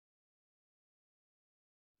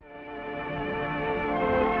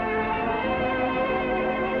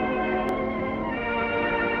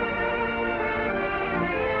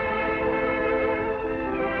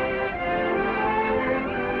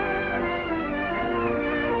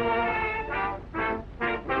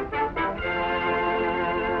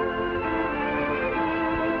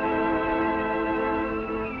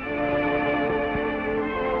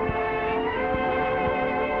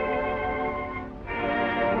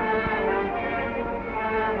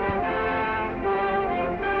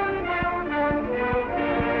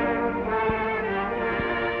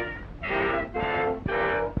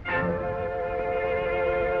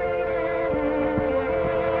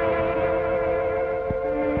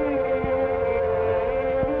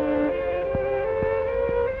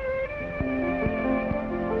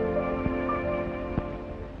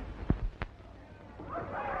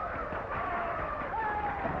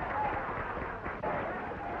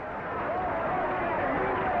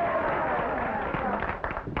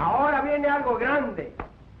Ahora viene algo grande.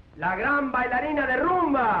 La gran bailarina de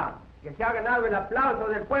rumba, que se ha ganado el aplauso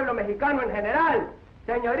del pueblo mexicano en general.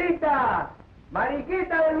 Señorita,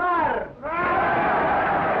 Mariquita del Mar.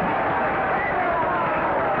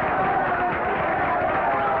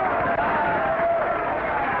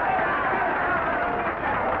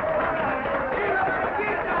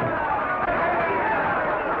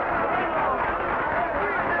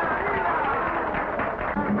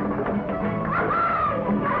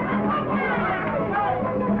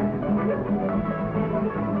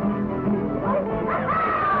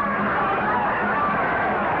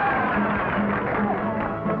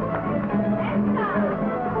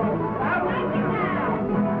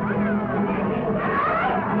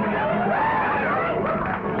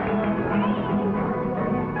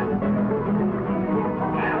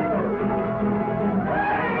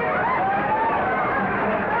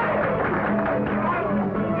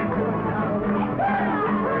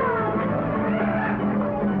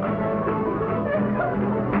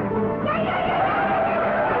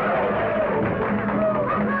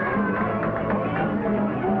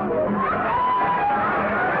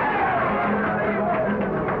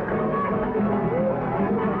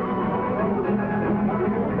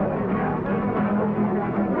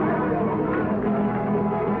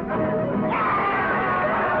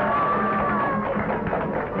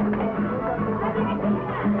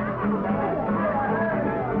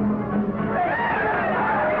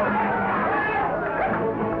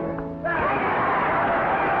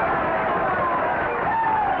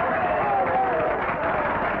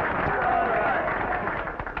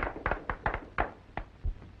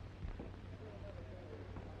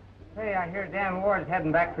 I hear Dan Ward's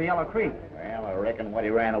heading back for Yellow Creek. Well, I reckon what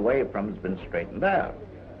he ran away from has been straightened out.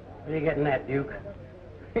 What are you getting at, Duke?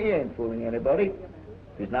 He ain't fooling anybody.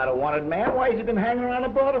 If he's not a wanted man, why has he been hanging around the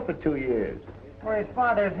border for 2 years? For his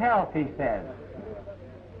father's health, he says.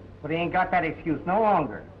 But he ain't got that excuse no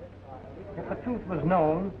longer. If the truth was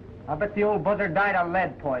known, I bet the old buzzard died of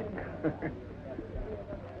lead poisoning.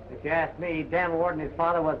 If you ask me, Dan Ward and his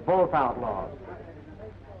father was both outlaws.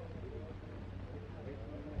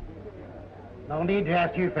 No need to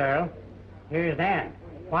ask you, Farrell. Here's Dan.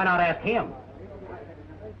 Why not ask him?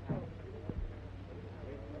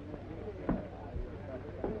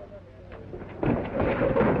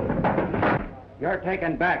 You're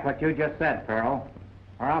taking back what you just said, Farrell,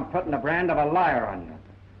 or I'm putting the brand of a liar on you.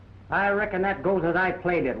 I reckon that goes as I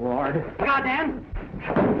played it, Ward. Look out, Dan!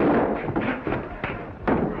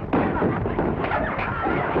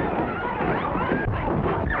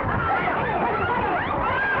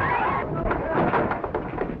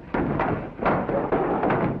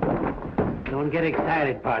 Don't get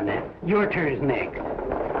excited, partner. Your turn's next.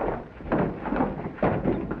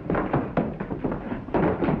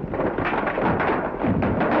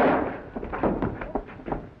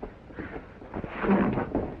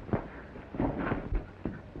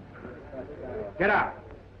 Get out.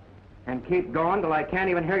 And keep going till I can't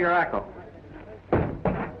even hear your echo.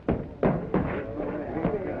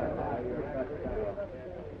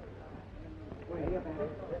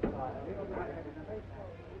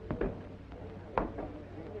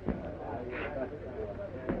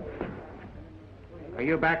 Are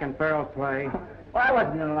you back in Farrell's play? Well, I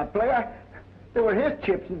wasn't in on that play. They were his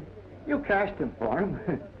chips, and you cashed them for him.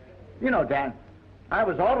 You know, Dan, I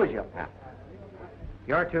was always your pal.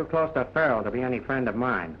 You're too close to Farrell to be any friend of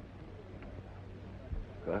mine.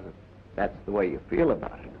 Because that's the way you feel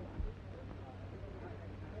about it.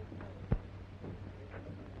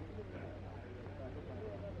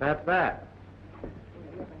 That's that.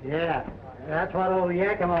 Yeah, that's what old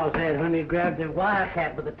Yakima said when he grabbed the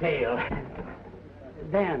wildcat by the tail.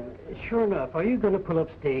 Dan, sure enough, are you going to pull up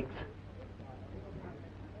stakes?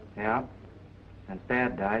 Yeah. Since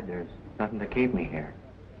Dad died, there's nothing to keep me here.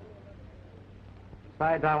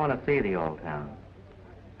 Besides, I want to see the old town.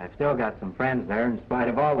 I've still got some friends there in spite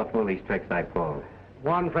of all the foolish tricks I pulled.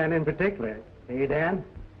 One friend in particular. Hey, Dan?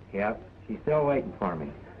 Yep. She's still waiting for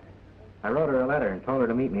me. I wrote her a letter and told her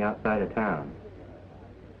to meet me outside of town.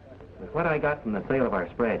 With what I got from the sale of our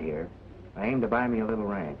spread here, I aim to buy me a little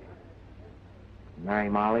ranch. Marry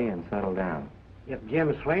Molly and settle down. If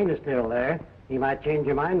Jim Swain is still there, he might change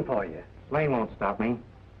your mind for you. Swain won't stop me.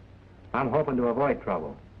 I'm hoping to avoid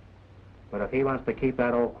trouble. But if he wants to keep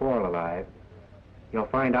that old quarrel alive, you'll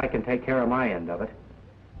find I can take care of my end of it.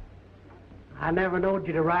 I never knowed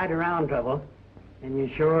you to ride around trouble, and you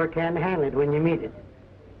sure can handle it when you meet it.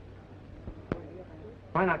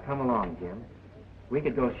 Why not come along, Jim? We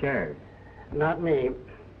could go shares. Not me.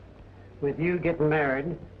 With you getting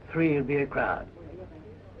married, 3 will be a crowd.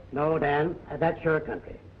 No, Dan, that's your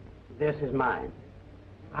country. This is mine.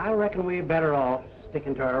 I reckon we're better off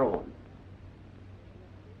sticking to our own.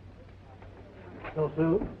 So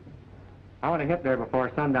soon? I want to hit there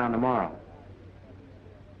before sundown tomorrow.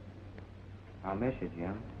 I'll miss you,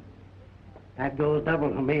 Jim. That goes double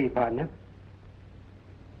for me, partner.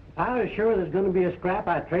 If I was sure there's going to be a scrap,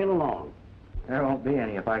 I'd trail along. There won't be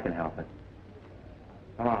any if I can help it.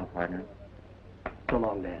 Come on, partner. So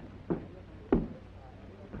long, Dad.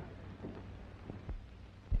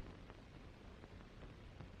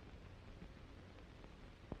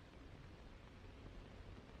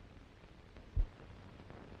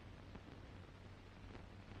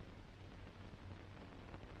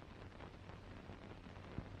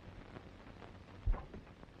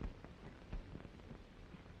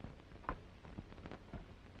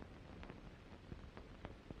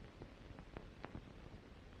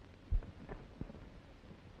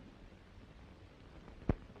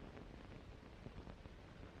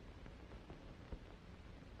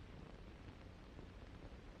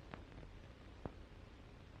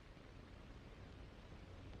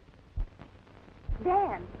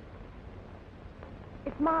 Dan,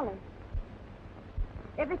 it's Molly.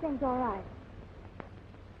 Everything's all right.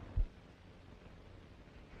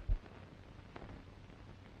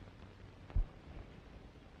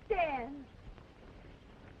 Dan.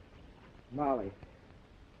 Molly.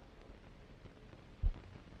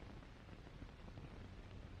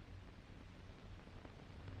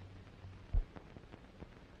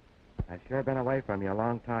 I've sure been away from you a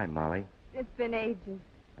long time, Molly. It's been ages.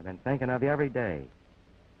 I've been thinking of you every day.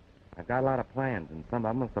 I've got a lot of plans, and some of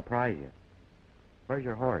them will surprise you. Where's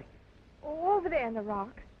your horse? Oh, over there in the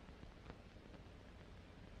rocks.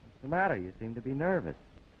 What's the matter? You seem to be nervous.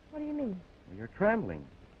 What do you mean? Well, you're trembling.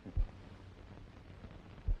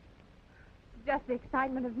 Just the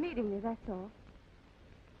excitement of meeting you, that's all.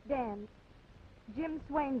 Dan, Jim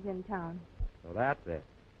Swain's in town. So that's it.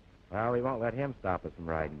 Well, we won't let him stop us from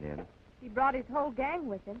riding in. He brought his whole gang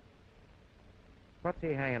with him. What's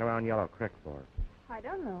he hanging around Yellow Creek for? I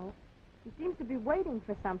don't know. He seems to be waiting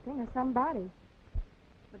for something or somebody.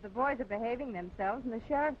 But the boys are behaving themselves, and the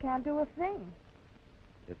sheriff can't do a thing.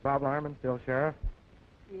 Is Bob Larimer still sheriff?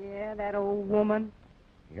 Yeah, that old woman.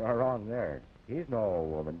 You're wrong there. He's no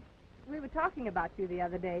old woman. We were talking about you the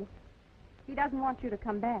other day. He doesn't want you to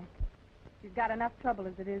come back. She's got enough trouble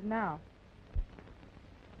as it is now.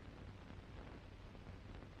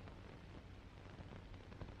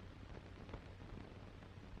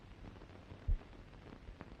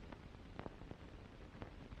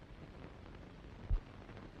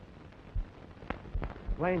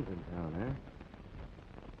 Plane's in town,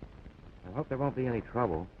 huh? I hope there won't be any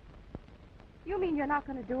trouble. You mean you're not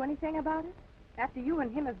going to do anything about it? After you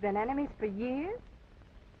and him have been enemies for years?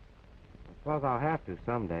 I suppose I'll have to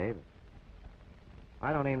someday, but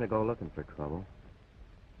I don't aim to go looking for trouble.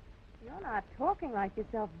 You're not talking like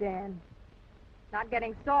yourself, Dan. Not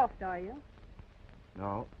getting soft, are you?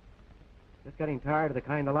 No. Just getting tired of the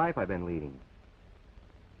kind of life I've been leading.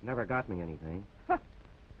 Never got me anything.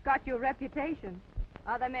 Got your reputation.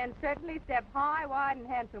 Other men certainly step high, wide, and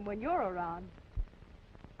handsome when you're around.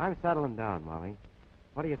 I'm settling down, Molly.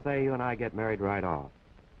 What do you say you and I get married right off?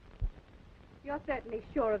 You're certainly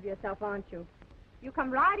sure of yourself, aren't you? You come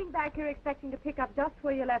riding back here expecting to pick up just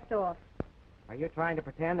where you left off. Are you trying to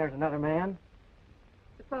pretend there's another man?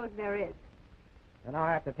 Suppose there is. Then I'll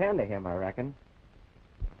have to tend to him, I reckon.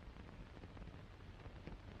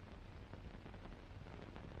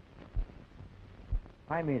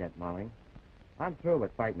 I mean it, Molly. I'm through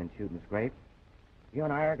with fighting and shooting scrapes. You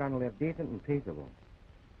and I are going to live decent and peaceable.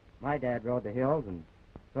 My dad rode the hills, and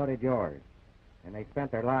so did yours. And they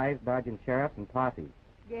spent their lives dodging sheriffs and posses.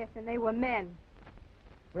 Yes, and they were men.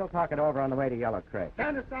 We'll talk it over on the way to Yellow Creek.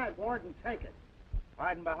 Stand aside, Ward, and take it.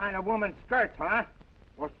 Hiding behind a woman's skirts, huh?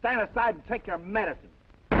 Well, stand aside and take your medicine.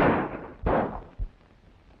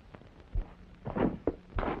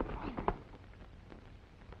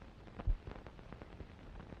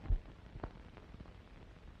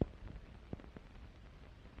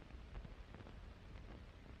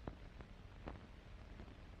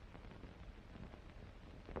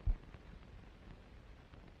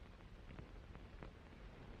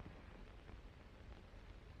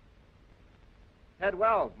 Ted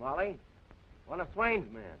Wells, Molly. One of Swain's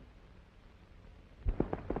men.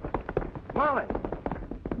 Molly!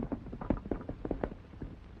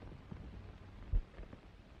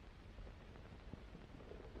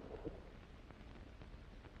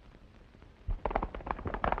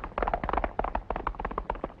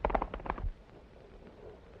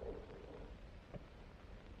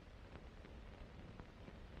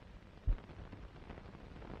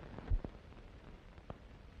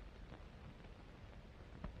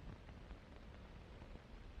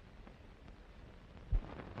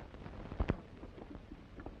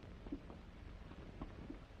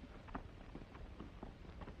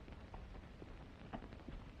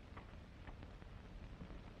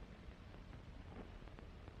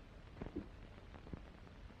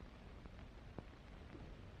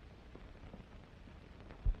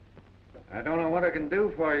 I don't know what I can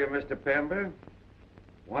do for you, Mr. Pember.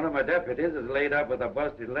 One of my deputies is laid up with a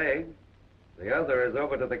busted leg. The other is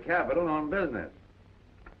over to the Capitol on business.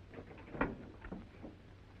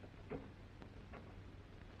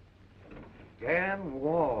 Dan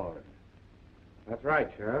Ward. That's right,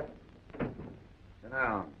 Sheriff. Sit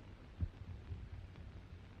down.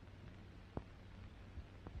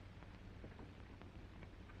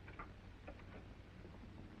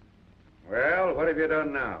 Well, what have you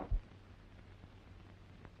done now?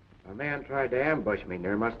 A man tried to ambush me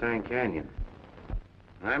near Mustang Canyon.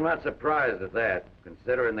 I'm not surprised at that,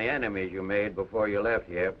 considering the enemies you made before you left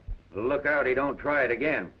here. Look out he don't try it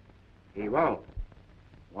again. He won't.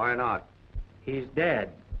 Why not? He's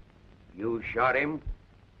dead. You shot him?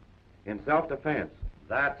 In self-defense.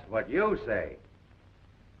 That's what you say.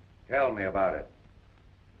 Tell me about it.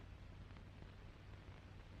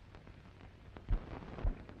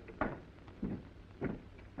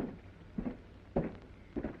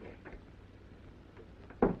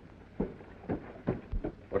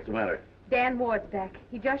 What's the matter? Dan Ward's back.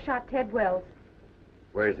 He just shot Ted Wells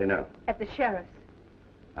Where is he now? at the sheriff's.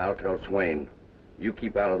 I'll tell Swain. You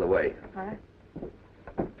keep out of the way. Huh?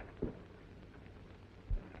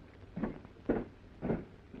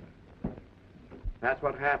 That's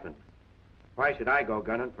what happened. Why should I go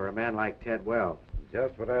gunning for a man like Ted Wells?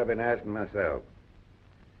 Just what I've been asking myself.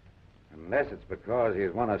 Unless it's because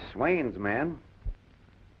he's one of Swain's men.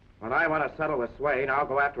 When I want to settle with Swain, I'll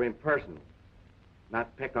go after him personally,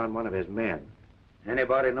 not pick on one of his men.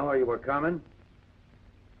 Anybody know you were coming?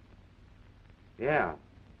 Yeah.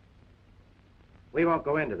 We won't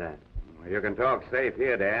go into that. Well, you can talk safe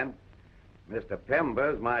here, Dan. Mr.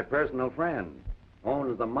 Pember's my personal friend.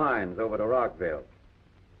 Owns the mines over to Rockville.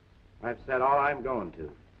 I've said all I'm going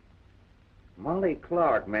to. Molly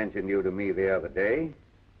Clark mentioned you to me the other day.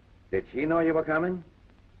 Did she know you were coming?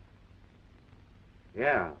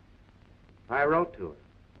 Yeah. I wrote to her.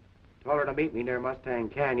 Told her to meet me near Mustang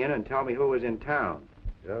Canyon and tell me who was in town.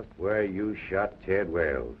 Just where you shot Ted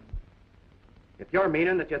Wells. If you're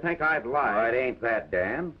meaning that you think I've lied... It ain't that,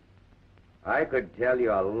 Dan. I could tell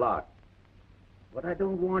you a lot. But I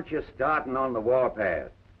don't want you starting on the warpath.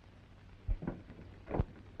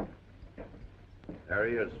 There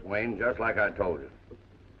he is, Swain, just like I told you.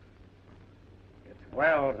 It's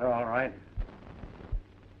Wells, all right.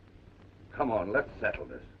 Come on, let's settle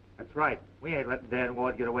this. That's right. We ain't letting Dan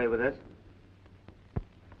Ward get away with this.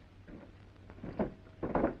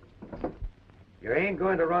 You ain't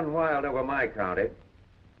going to run wild over my county.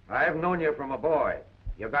 I've known you from a boy.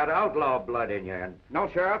 You've got outlaw blood in you, and... No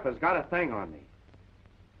sheriff has got a thing on me.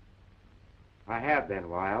 I have been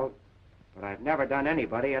wild, but I've never done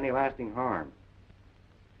anybody any lasting harm.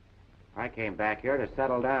 I came back here to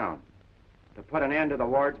settle down, to put an end to the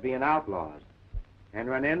Wards being outlaws, and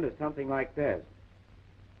run into something like this.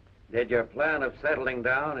 Did your plan of settling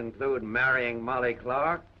down include marrying Molly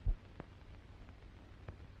Clark?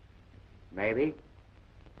 Maybe.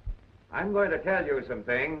 I'm going to tell you some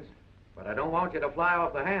things, but I don't want you to fly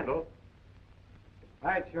off the handle.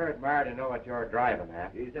 I'd sure admire to know what you're driving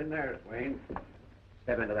at. He's in there, Swain.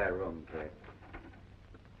 Step into that room, kid.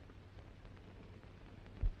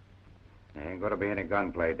 There ain't going to be any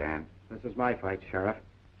gunplay, Dan. This is my fight, Sheriff.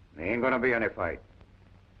 There ain't going to be any fight.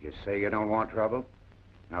 You say you don't want trouble?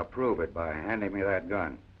 Now prove it by handing me that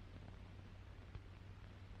gun.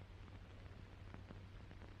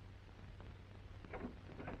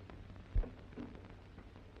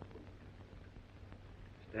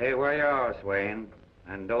 Stay where you are, Swain,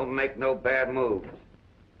 and don't make no bad moves.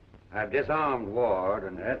 I've disarmed Ward,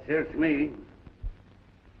 and... That suits me.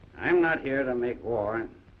 I'm not here to make war.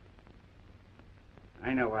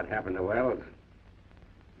 I know what happened to Wells,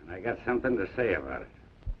 and I got something to say about it.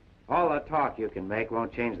 All the talk you can make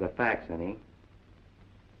won't change the facts any.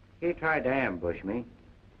 He tried to ambush me,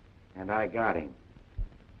 and I got him.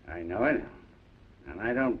 I know it, and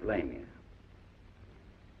I don't blame you.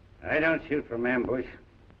 I don't shoot from ambush,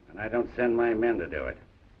 and I don't send my men to do it.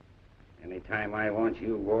 Anytime I want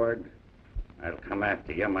you, Ward, I'll come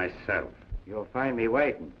after you myself. You'll find me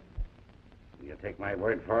waiting. You take my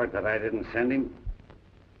word for it that I didn't send him?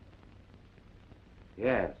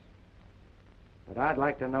 Yes. But I'd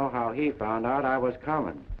like to know how he found out I was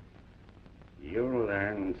coming. You'll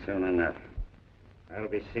learn soon enough. I'll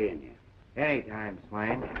be seeing you. Anytime,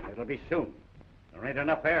 Swain. It'll be soon. There ain't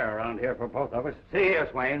enough air around here for both of us. See here,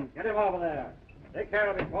 Swain. Get him over there. Take care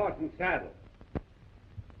of his horse and saddle.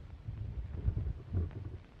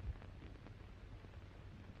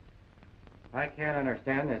 I can't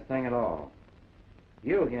understand this thing at all.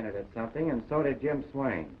 You hinted at something, and so did Jim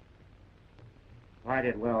Swain. Why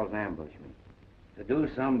did Wells ambush me? To do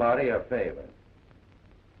somebody a favor.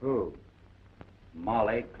 Who?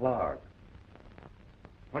 Molly Clark.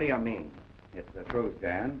 What do you mean? It's the truth,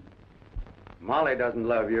 Dan. Molly doesn't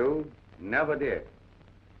love you. Never did.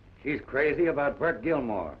 She's crazy about Bert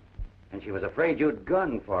Gilmore. And she was afraid you'd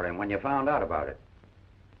gun for him when you found out about it.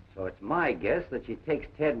 So it's my guess that she takes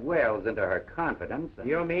Ted Wells into her confidence and...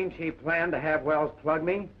 You mean she planned to have Wells plug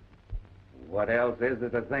me? What else is there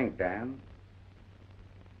to think, Dan?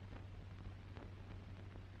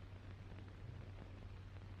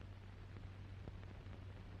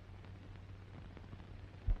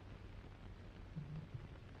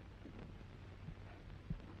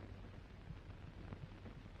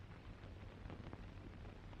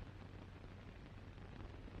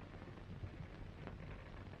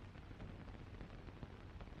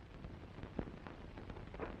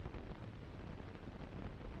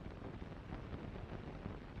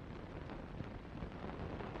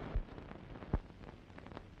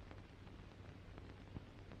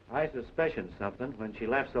 I suspicioned something when she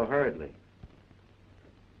left so hurriedly.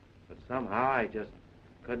 But somehow I just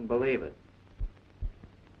couldn't believe it.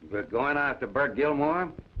 We're going after Bert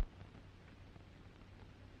Gilmore?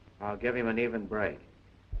 I'll give him an even break.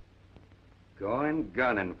 Going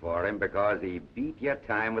gunning for him because he beat your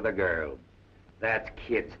time with a girl. That's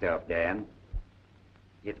kid stuff, Dan.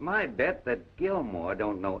 It's my bet that Gilmore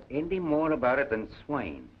don't know any more about it than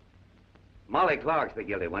Swain. Molly Clark's the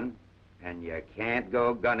guilty one, and you can't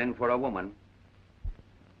go gunning for a woman.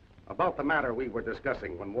 About the matter we were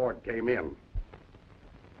discussing when Ward came in.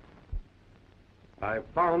 I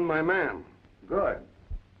found my man. Good.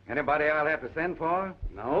 Anybody I'll have to send for?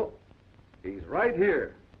 No, he's right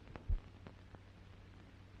here.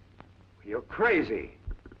 You're crazy.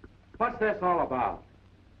 What's this all about?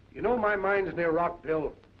 You know my mine's near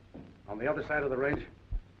Rockville, on the other side of the ridge?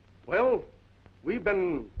 Well, we've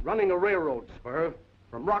been running a railroad spur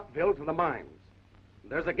from Rockville to the mines.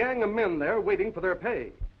 There's a gang of men there waiting for their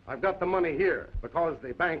pay. I've got the money here because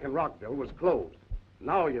the bank in Rockville was closed.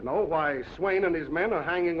 Now you know why Swain and his men are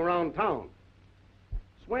hanging around town.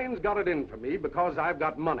 Swain's got it in for me because I've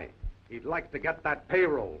got money. He'd like to get that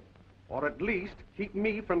payroll, or at least keep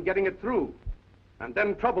me from getting it through. And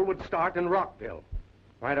then trouble would start in Rockville.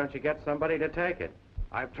 Why don't you get somebody to take it?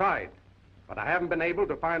 I've tried, but I haven't been able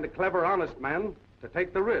to find a clever, honest man to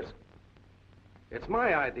take the risk. It's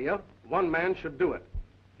my idea. One man should do it.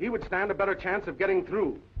 He would stand a better chance of getting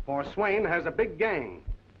through, for Swain has a big gang.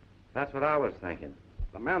 That's what I was thinking.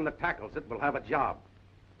 The man that tackles it will have a job.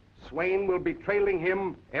 Swain will be trailing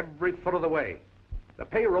him every foot of the way. The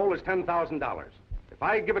payroll is $10,000. If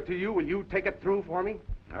I give it to you, will you take it through for me?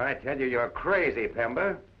 I tell you, you're crazy,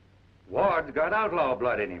 Pember. Ward's got outlaw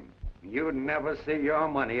blood in him. You'd never see your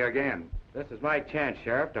money again. This is my chance,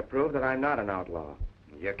 Sheriff, to prove that I'm not an outlaw.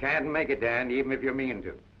 You can't make it, Dan, even if you mean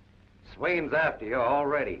to. Swain's after you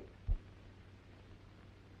already.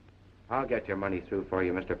 I'll get your money through for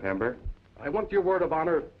you, Mr. Pember. I want your word of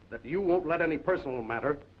honor that you won't let any personal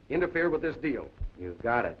matter interfere with this deal. You've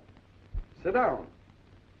got it. Sit down.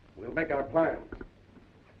 We'll make our plans.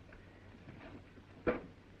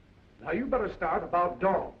 Now, you better start about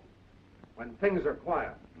dawn, when things are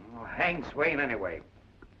quiet. Oh, hang Swain anyway.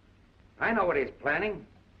 I know what he's planning,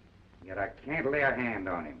 yet I can't lay a hand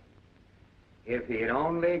on him. If he'd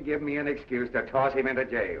only give me an excuse to toss him into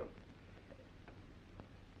jail.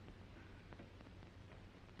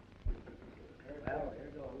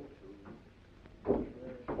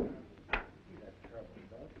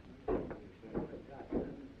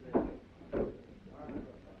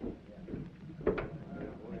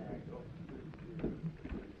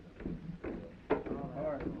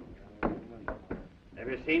 Have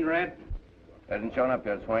you seen Red? Hasn't shown up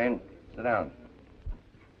yet, Swain. Sit down.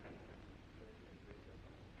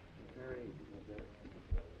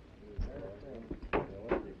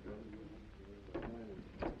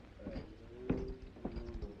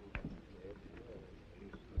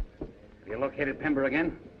 Have you located Pember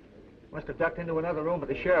again? Must have ducked into another room at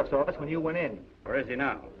the sheriff's office when you went in. Where is he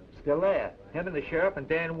now? Still there. Him and the sheriff and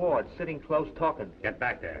Dan Ward sitting close talking. Get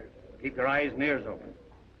back there. Keep your eyes and ears open.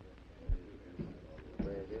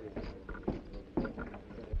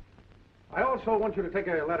 I also want you to take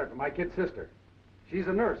a letter to my kid sister. She's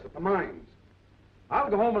a nurse at the mines. I'll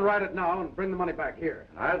go home and write it now and bring the money back here.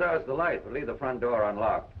 I'll douse the light, but leave the front door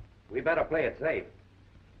unlocked. We better play it safe.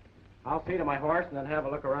 I'll see to my horse and then have a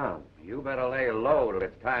look around. You better lay low till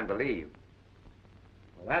it's time to leave.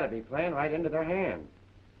 Well, that'll be playing right into their hands.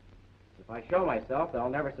 If I show myself, they'll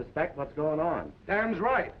never suspect what's going on. Dan's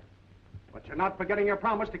right. But you're not forgetting your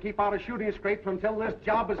promise to keep out of shooting scrapes until this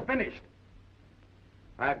job is finished.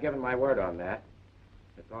 I've given my word on that.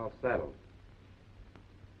 It's all settled.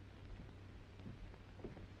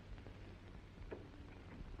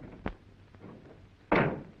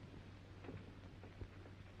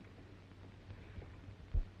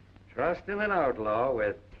 Trusting an outlaw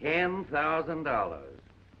with $10,000.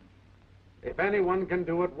 If anyone can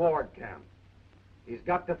do it, Ward can. He's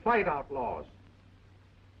got to fight outlaws.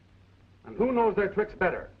 And who knows their tricks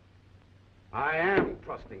better? I am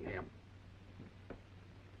trusting him.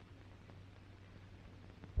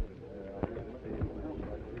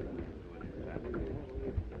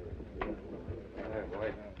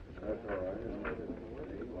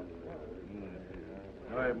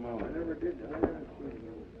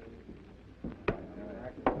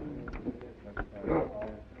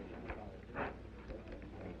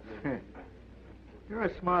 You're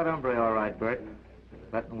a smart hombre, all right, Bert.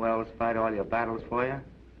 Letting Wells fight all your battles for you.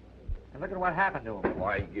 And look at what happened to him.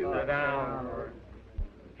 Why, you... Sit down.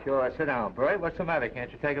 Sure, sit down, Bert. What's the matter?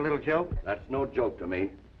 Can't you take a little joke? That's no joke to me.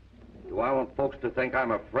 Do I want folks to think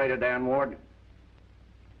I'm afraid of Dan Ward?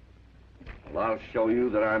 Well, I'll show you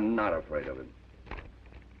that I'm not afraid of him.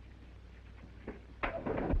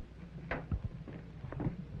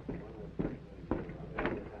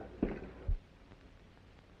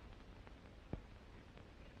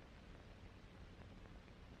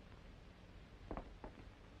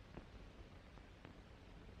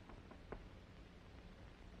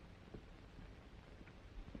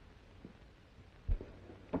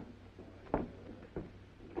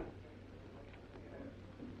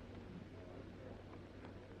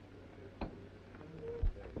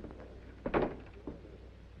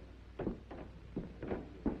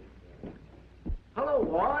 Hello,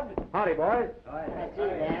 Ward. Howdy, boys. That's you,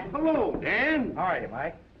 Dan. Hello, Dan. How are you,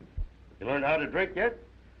 Mike? You learned how to drink yet?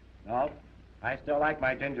 No. I still like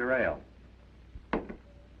my ginger ale.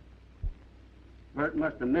 Bert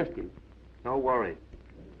must have missed him. No worry.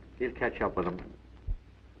 He'll catch up with him.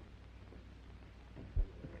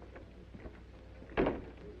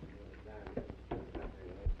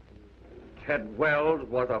 Ted Wells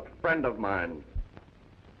was a friend of mine.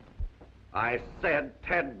 I said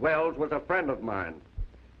Ted Wells was a friend of mine.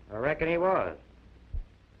 I reckon he was.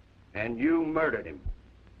 And you murdered him.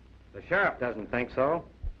 The sheriff doesn't think so.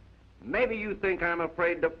 Maybe you think I'm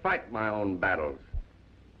afraid to fight my own battles.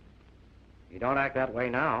 You don't act that way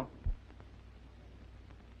now.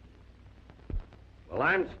 Well,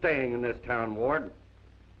 I'm staying in this town, Ward,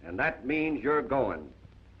 and that means you're going.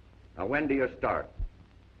 Now, when do you start?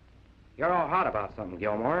 You're all hot about something,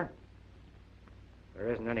 Gilmore.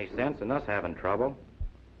 There isn't any sense in us having trouble.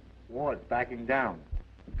 Ward's backing down.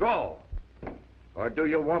 Draw. Or do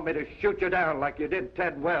you want me to shoot you down like you did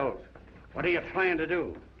Ted Wells? What are you trying to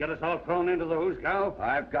do? Get us all thrown into the hoosegow?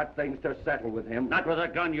 I've got things to settle with him. Not with a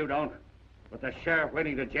gun, you don't. With the sheriff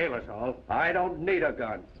waiting to jail us all. I don't need a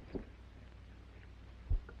gun.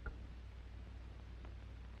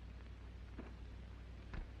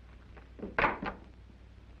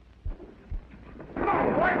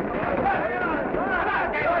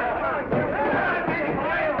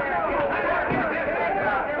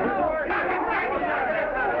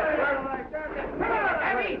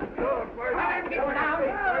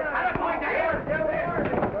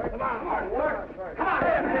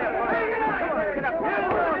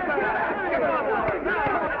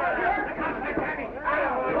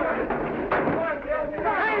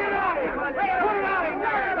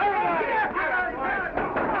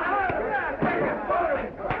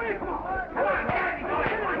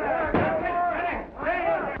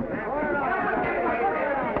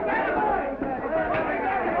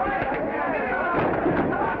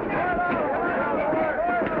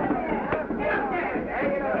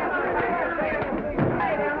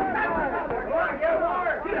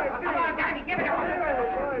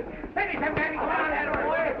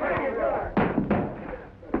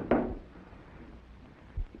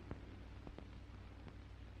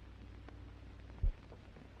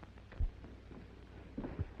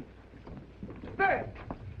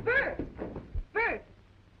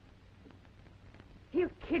 He'll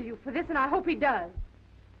kill you for this, and I hope he does.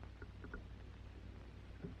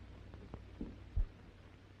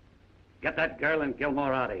 Get that girl and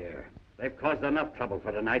Gilmore out of here. They've caused enough trouble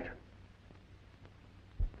for tonight.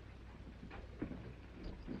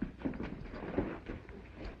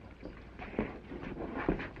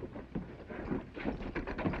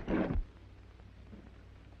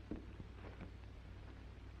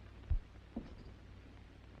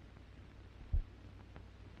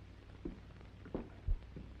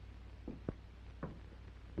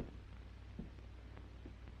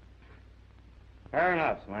 Fair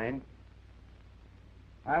enough, Swain.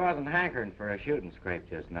 I wasn't hankering for a shooting scrape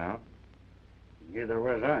just now. Neither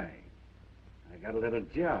was I. I got a little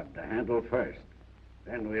job to handle first.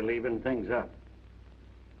 Then we'll even things up.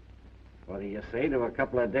 What do you say to a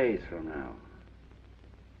couple of days from now?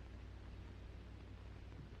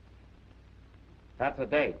 That's a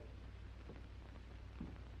date.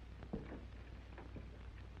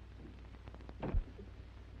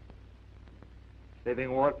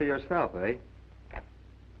 Saving Ward for yourself, eh?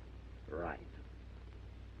 Right.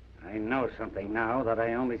 I know something now that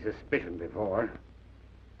I only suspicioned before.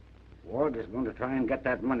 Ward is going to try and get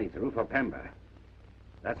that money through for Pember.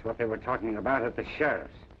 That's what they were talking about at the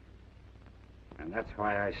sheriff's. And that's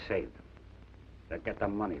why I saved them. To get the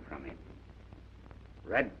money from him.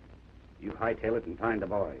 Red, you hightail it and find the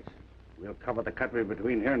boys. We'll cover the country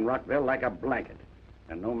between here and Rockville like a blanket.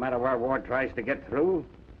 And no matter where Ward tries to get through,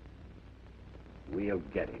 we'll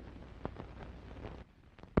get him.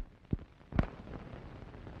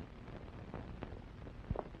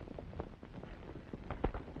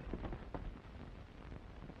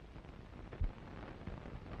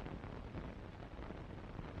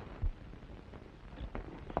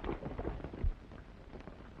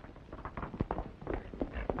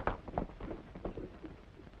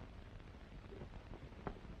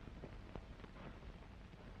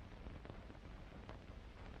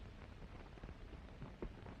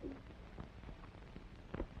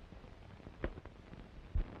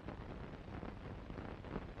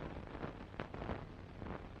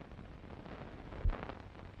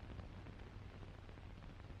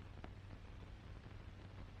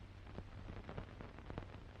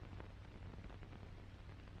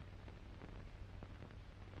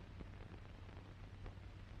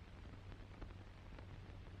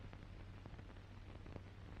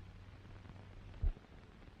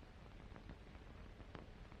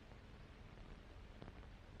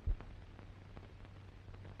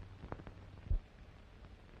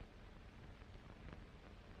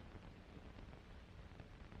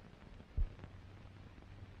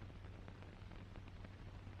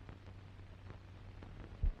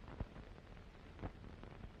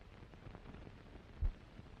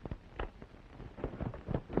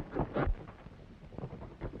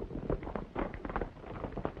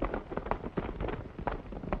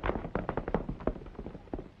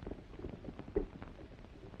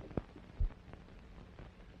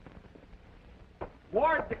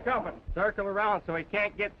 Ward's a coming. Circle around so he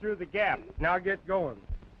can't get through the gap. Now get going.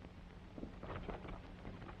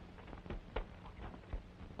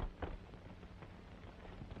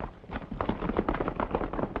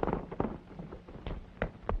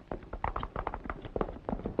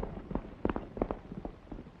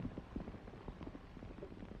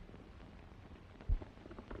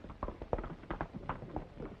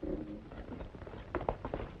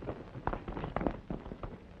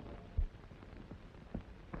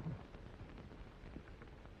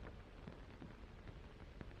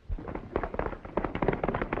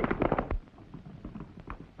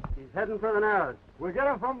 Heading for the nose. We'll get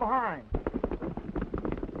him from behind.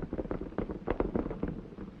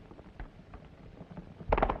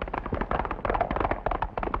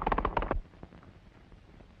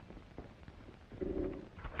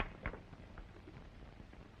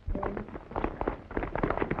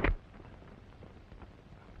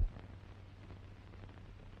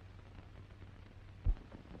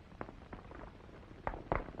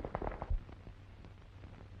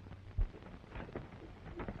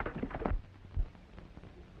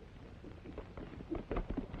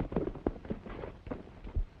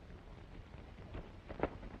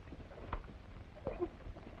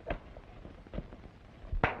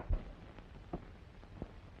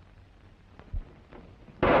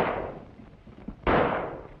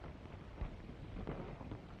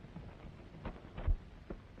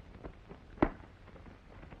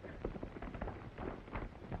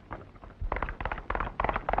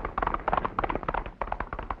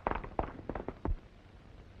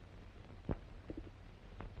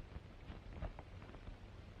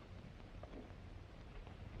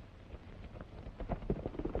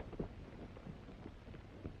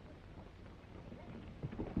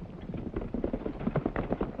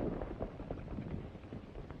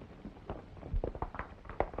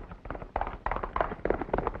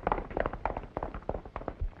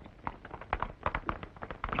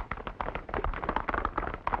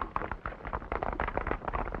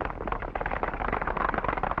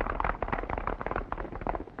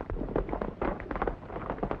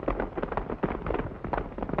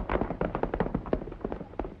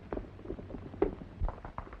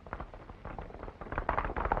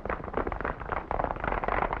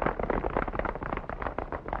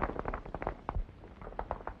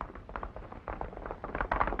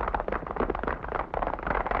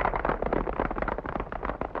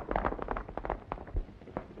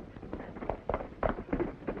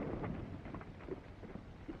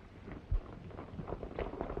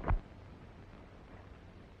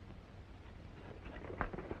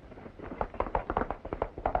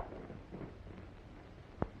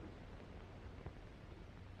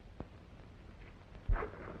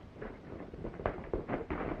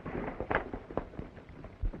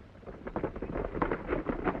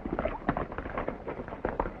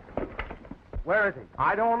 Where is he?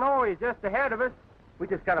 I don't know. He's just ahead of us. We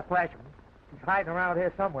just got to flash him. He's hiding around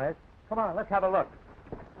here somewhere. Come on, let's have a look.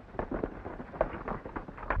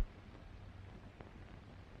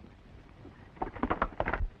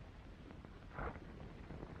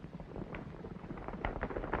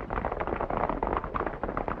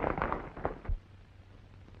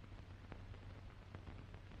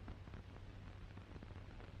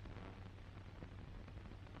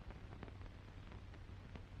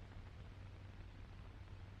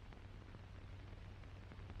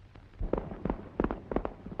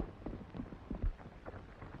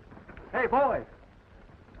 Hey, boys.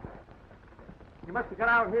 You must have got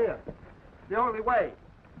out here. It's the only way.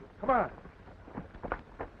 Come on.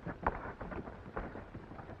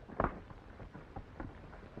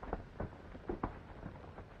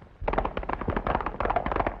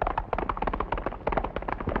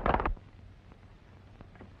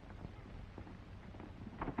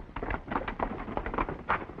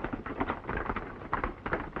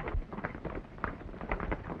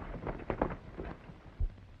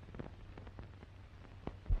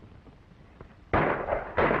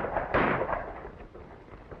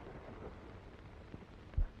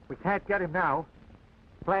 We can't get him now.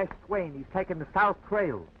 Flash Swain, he's taken the south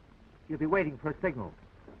trail. He'll be waiting for a signal.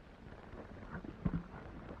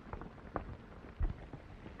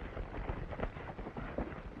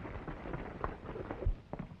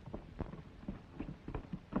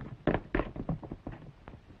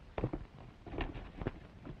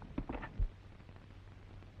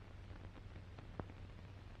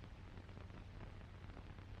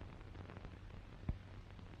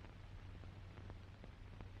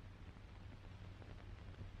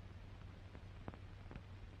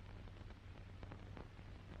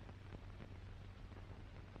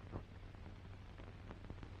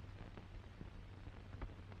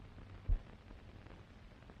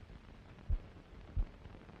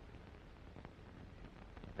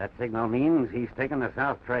 That signal means he's taking the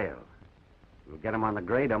south trail. We'll get him on the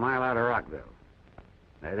grade a mile out of Rockville.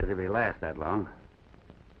 That is if he lasts that long.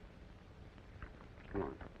 Come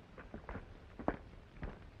on.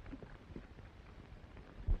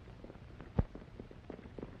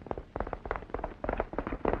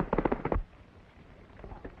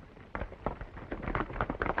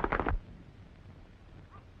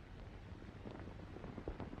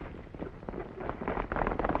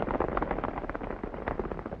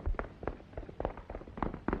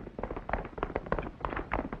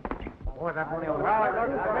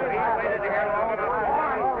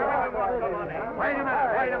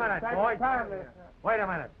 Wait a minute, boys. Wait a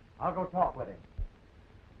minute. I'll go talk with him.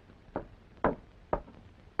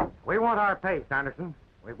 We want our pay, Sanderson.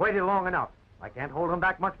 We've waited long enough. I can't hold him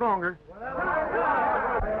back much longer.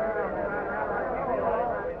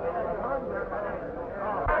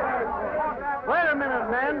 Wait a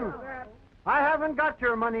minute, men. I haven't got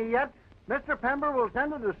your money yet. Mr. Pember will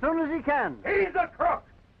send it as soon as he can. He's a crook.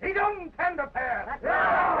 He don't intend to pass.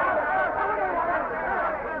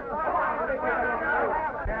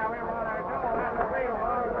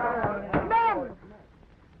 Men!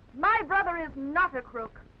 My brother is not a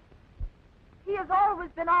crook. He has always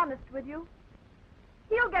been honest with you.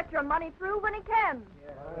 He'll get your money through when he can.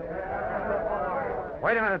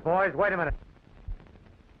 Wait a minute, boys. Wait a minute.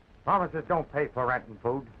 Promises don't pay for rent and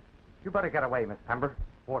food. You better get away, Miss Pember,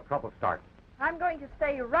 before trouble starts. I'm going to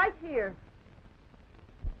stay right here.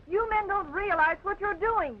 You men don't realize what you're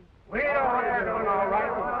doing. We don't want to do all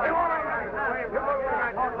right. We want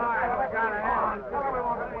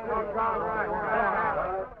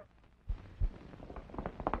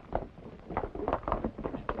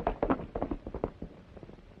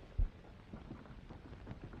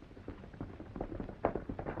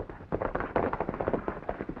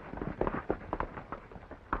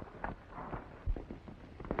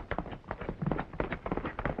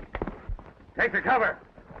Take the cover.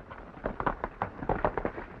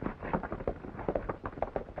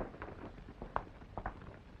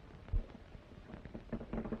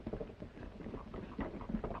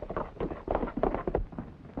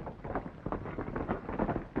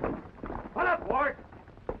 Pull up, Ward.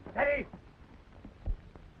 Steady.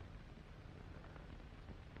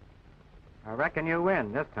 I reckon you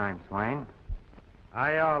win this time, Swain.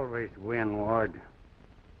 I always win, Ward.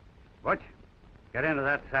 Butch, get into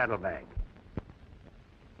that saddlebag.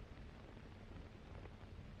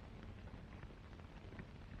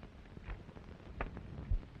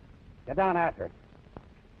 Get down after it.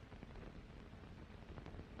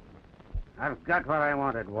 I've got what I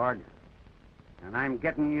wanted, Ward. And I'm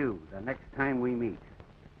getting you the next time we meet.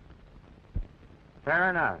 Fair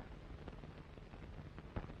enough.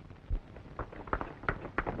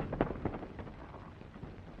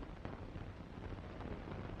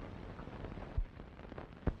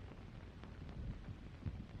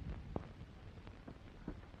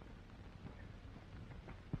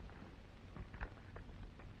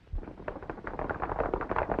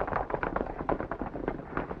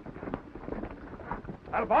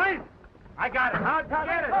 Well, boys, I got it. Now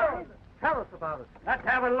get it. Tell us about it. Let's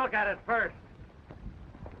have a look at it first.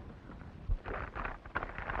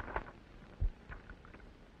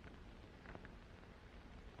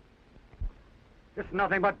 It's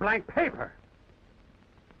nothing but blank paper.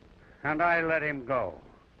 And I let him go.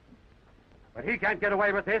 But he can't get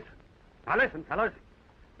away with this. Now listen, fellas.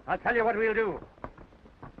 I'll tell you what we'll do.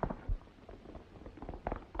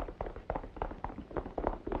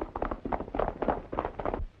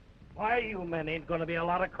 Why, you men ain't gonna be a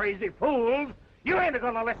lot of crazy fools. You ain't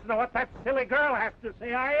gonna listen to what that silly girl has to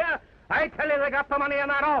say, are you? I tell you, they got the money in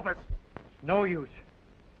that office. No use.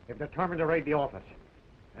 They've determined to raid the office.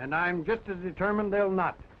 And I'm just as determined they'll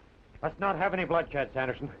not. Let's not have any bloodshed,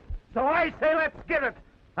 Sanderson. So I say let's get it.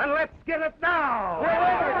 And let's get it now.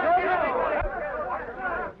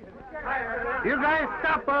 You guys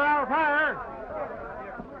stop or I'll fire.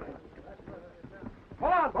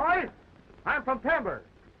 Hold on, boys. I'm from Pember.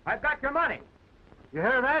 I've got your money. You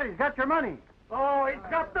hear that? He's got your money. Oh, he's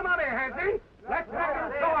got the money, has he? Let's make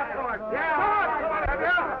him show it to us. Yeah. Show it to us,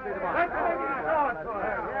 yeah. Let's make him show it to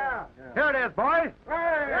us. Yeah. Here it is, boys.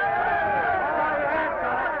 Hey.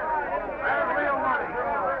 There's real money.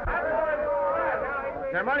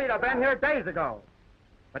 Your money'd have been here days ago.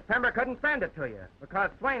 But Pember couldn't send it to you because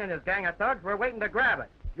Swain and his gang of thugs were waiting to grab it.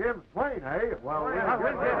 Jim Swain, eh? Well, we'll get him.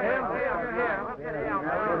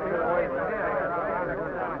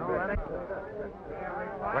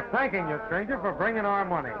 We're thanking you, stranger, for bringing our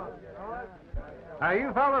money. Now,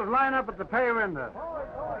 you fellas line up at the pay window.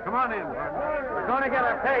 Come on in. We're going to get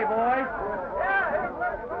our pay, boys.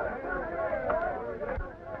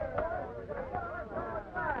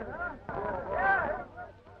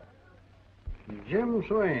 Jim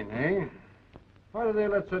Swain, eh? Why do they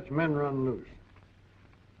let such men run loose?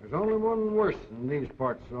 There's only one worse in these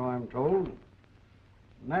parts, so I'm told.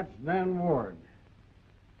 And that's Dan Ward.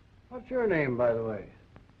 What's your name, by the way?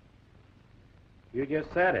 You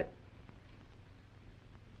just said it.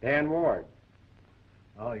 Dan Ward.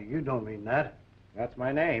 Oh, you don't mean that. That's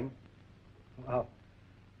my name. Well,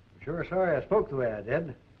 I'm sure sorry I spoke the way I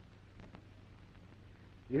did.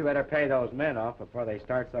 You better pay those men off before they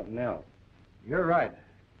start something else. You're right.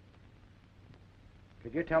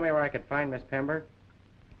 Could you tell me where I could find Miss Pember?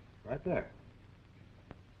 Right there.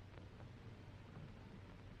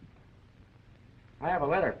 I have a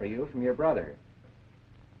letter for you from your brother.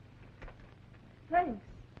 Thanks.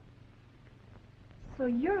 So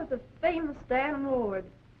you're the famous Dan Ward.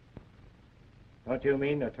 Don't you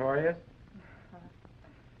mean notorious?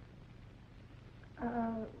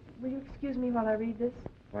 Will you excuse me while I read this?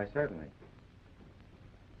 Why, certainly.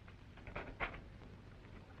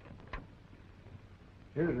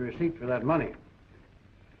 Here's a receipt for that money.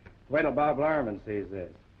 Wait till Bob Larimer sees this.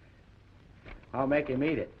 I'll make him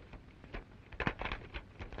eat it.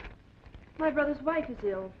 My brother's wife is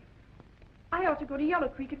ill. I ought to go to Yellow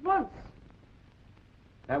Creek at once.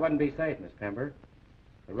 That wouldn't be safe, Miss Pember.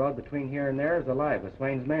 The road between here and there is alive with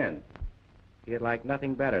Swain's men. He'd like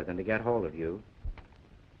nothing better than to get hold of you.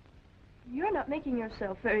 You're not making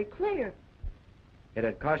yourself very clear.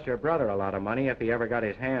 It'd cost your brother a lot of money if he ever got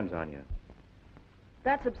his hands on you.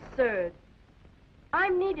 That's absurd.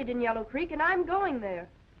 I'm needed in Yellow Creek, and I'm going there.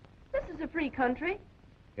 This is a free country.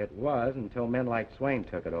 It was until men like Swain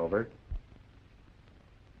took it over.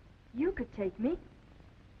 You could take me.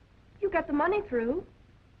 You got the money through.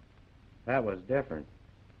 That was different.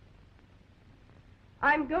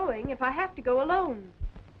 I'm going if I have to go alone.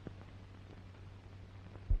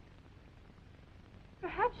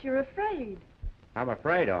 Perhaps you're afraid. I'm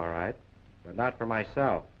afraid, all right, but not for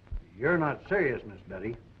myself. You're not serious, Miss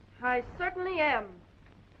Betty. I certainly am.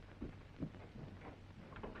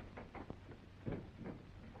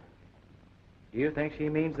 Do you think she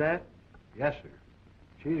means that? Yes, sir.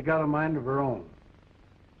 She's got a mind of her own.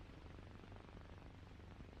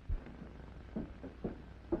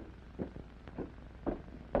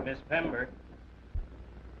 Miss Pember,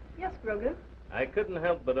 Yes, Grogan. I couldn't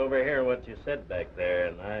help but overhear what you said back there,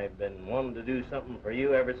 and I've been wanting to do something for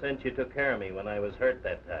you ever since you took care of me when I was hurt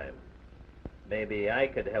that time. Maybe I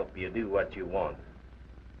could help you do what you want.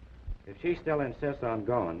 If she still insists on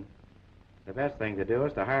going, the best thing to do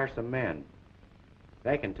is to hire some men.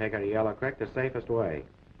 They can take her to Yellow Creek the safest way,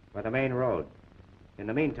 by the main road. In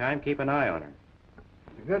the meantime, keep an eye on her.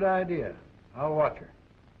 It's a good idea. I'll watch her.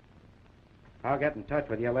 I'll get in touch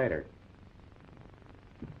with you later.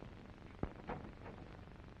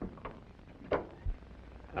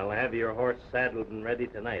 I'll have your horse saddled and ready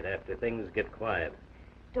tonight after things get quiet.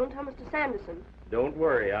 Don't tell Mr. Sanderson. Don't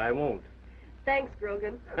worry, I won't. Thanks,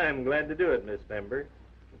 Grogan. I'm glad to do it, Miss Pember.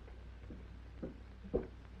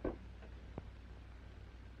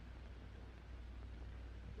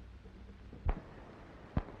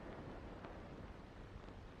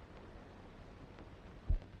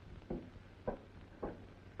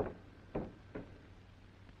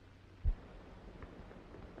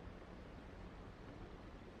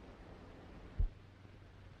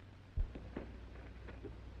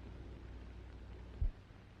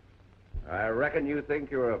 I reckon you think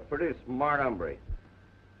you're a pretty smart hombre.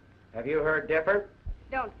 Have you heard different?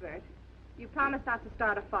 Don't, Bert. You promised not to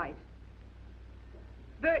start a fight.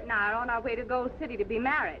 Bert and I are on our way to Gold City to be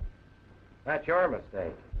married. That's your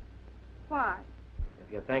mistake. Why?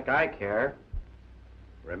 If you think I care,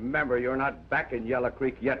 Remember, you're not back in Yellow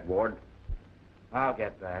Creek yet, Ward. I'll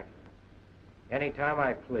get back. Anytime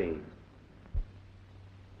I please.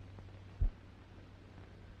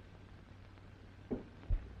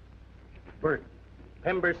 Bert,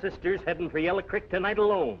 Pember sisters heading for Yellow Creek tonight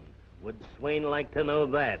alone. Would Swain like to know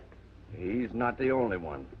that? He's not the only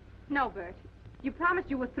one. No, Bert. You promised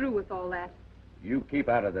you were through with all that. You keep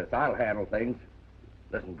out of this. I'll handle things.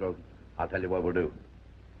 Listen, Gross, I'll tell you what we'll do.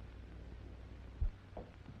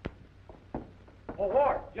 Oh,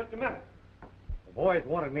 Ward, just a minute. The boys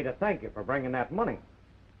wanted me to thank you for bringing that money.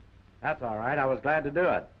 That's all right. I was glad to do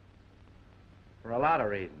it. For a lot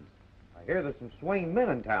of reasons. I hear there's some Swain men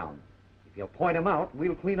in town. If you'll point them out,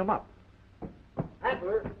 we'll clean them up.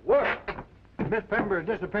 Adler, work. Miss Pember has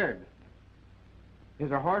disappeared.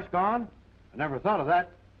 Is her horse gone? I never thought of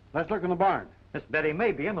that. Let's look in the barn. Miss Betty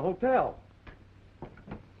may be in the hotel.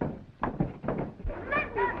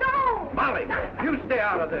 Let me go! Molly, you stay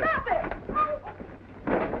out of this. Stop it!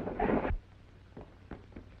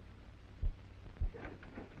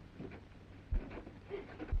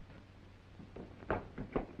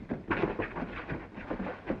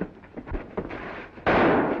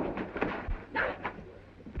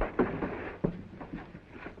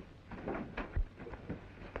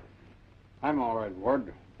 I'm all right,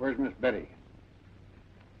 Ward. Where's Miss Betty?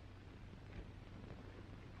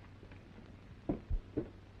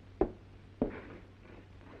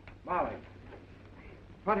 Molly,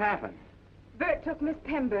 what happened? Bert took Miss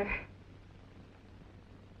Pember.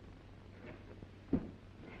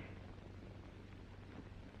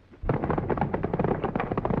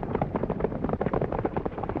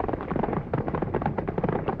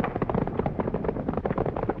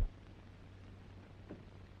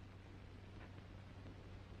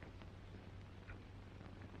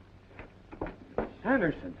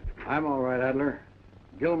 Anderson. I'm all right, Adler.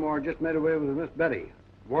 Gilmore just made away with Miss Betty.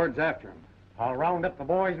 Ward's after him. I'll round up the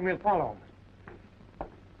boys and we'll follow them.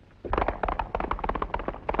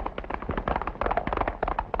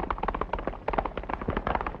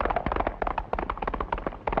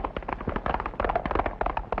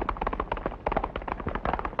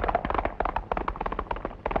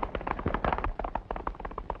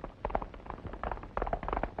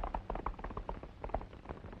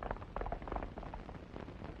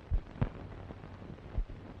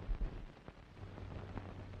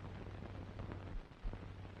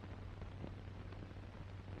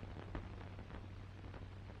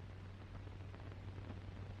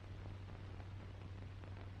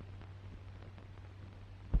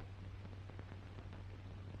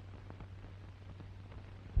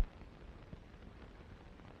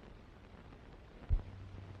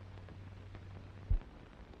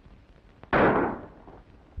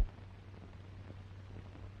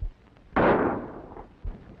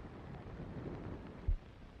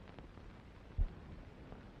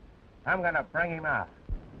 I'm going to bring him out.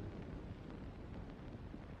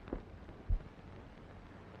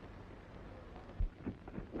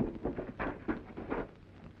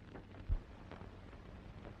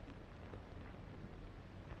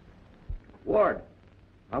 Ward,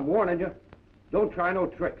 I'm warning you. Don't try no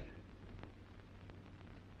tricks.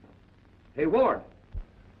 Hey, Ward.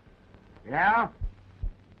 Yeah?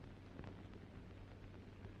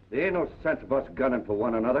 There ain't no sense of us gunning for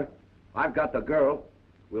one another. I've got the girl.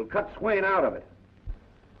 We'll cut Swain out of it.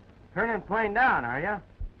 Turning Swain down, are you?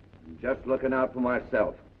 I'm just looking out for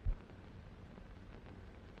myself.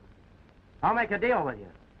 I'll make a deal with you.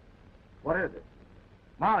 What is it?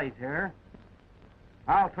 Molly's here.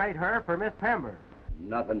 I'll trade her for Miss Pember.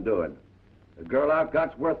 Nothing doing. The girl I've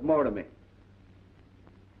got's worth more to me.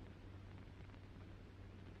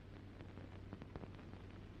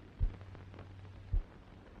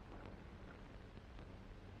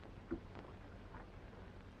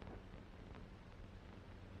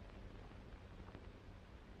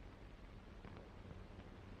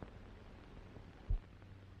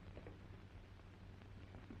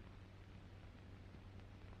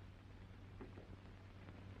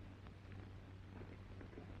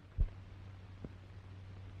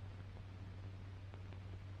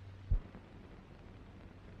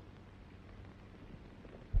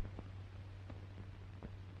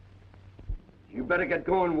 You better get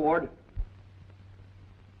going, Ward.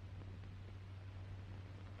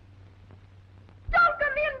 Don't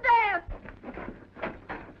come in there!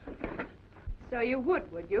 So you would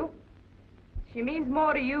you? She means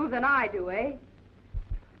more to you than I do, eh?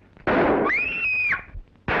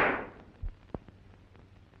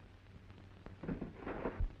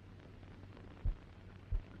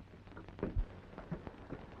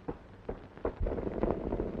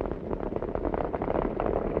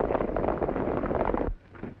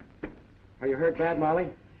 Are you hurt bad, Molly?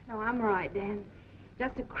 No, I'm all right, Dan.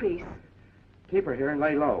 Just a crease. Keep her here and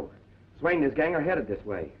lay low. Swain and his gang are headed this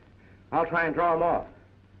way. I'll try and draw them off.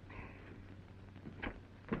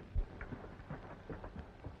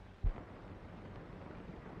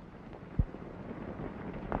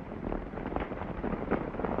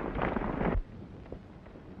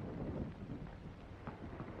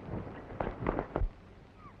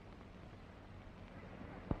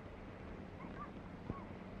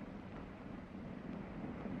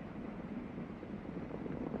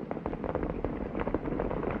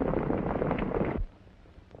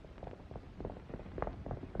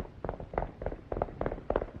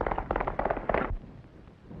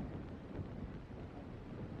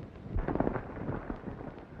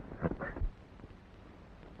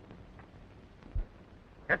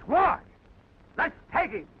 It's Ward. Let's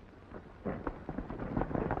take him.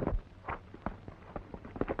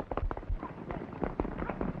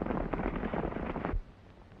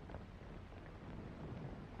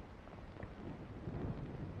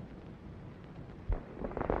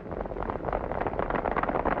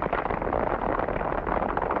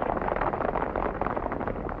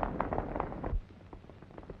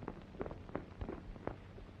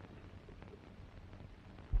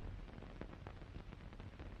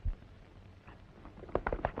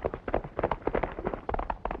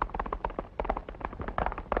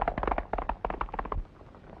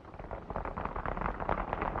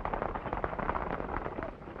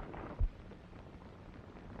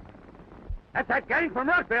 That's that gang from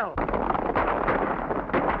Rockville.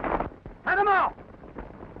 Head them off!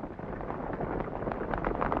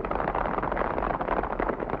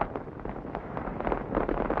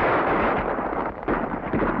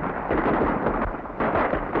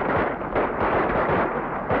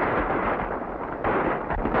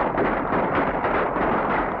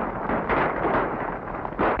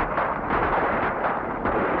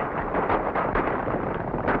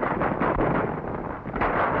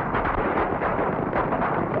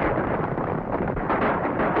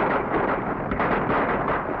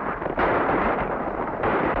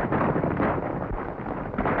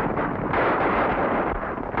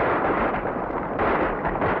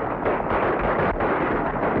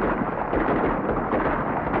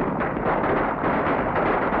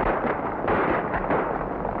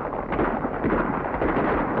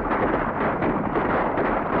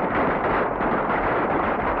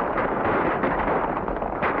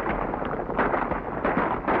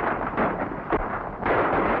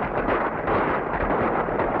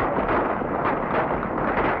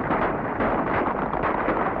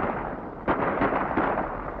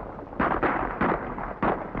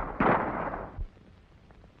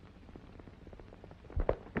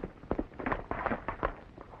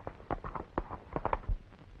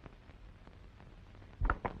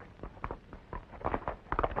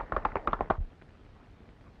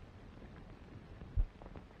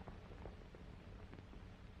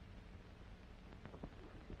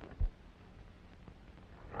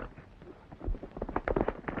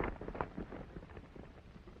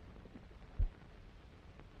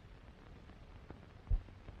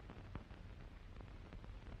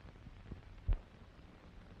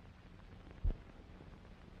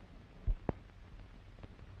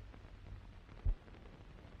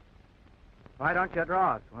 Why don't you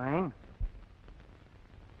draw, Swain?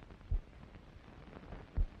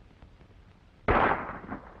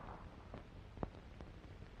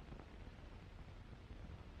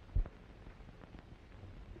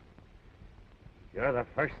 You're the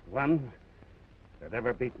first one that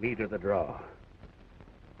ever beat me to the draw.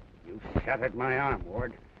 You shattered my arm,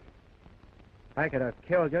 Ward. I could have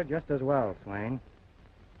killed you just as well, Swain.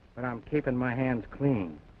 But I'm keeping my hands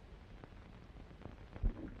clean.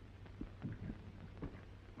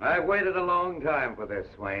 I've waited a long time for this,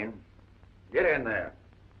 Swain. Get in there.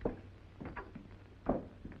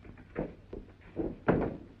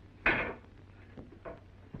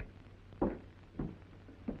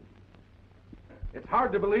 It's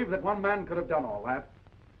hard to believe that one man could have done all that.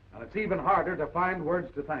 And it's even harder to find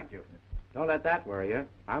words to thank you. Don't let that worry you.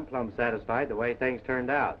 I'm plumb satisfied the way things turned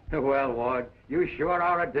out. Well, Ward, you sure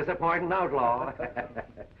are a disappointing outlaw.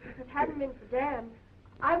 If it hadn't been for Dan,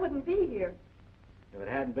 I wouldn't be here. If it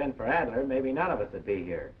hadn't been for Adler, maybe none of us would be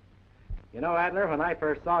here. You know, Adler, when I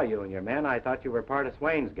first saw you and your men, I thought you were part of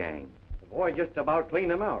Swain's gang. The boy just about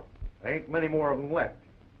cleaned him out. There ain't many more of them left.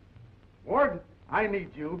 Ward, I need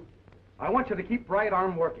you. I want you to keep Right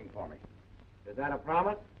Arm working for me. Is that a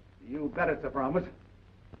promise? You bet it's a promise.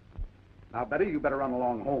 Now, Betty, you better run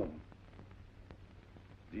along home.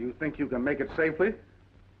 Do you think you can make it safely?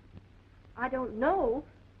 I don't know.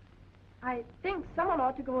 I think someone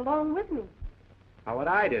ought to go along with me. How would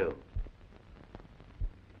I do?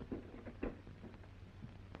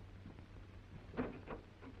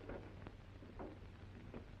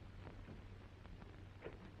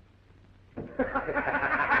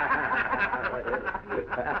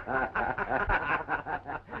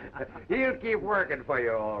 He'll keep working for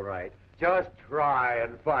you, all right. Just try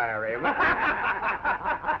and fire him.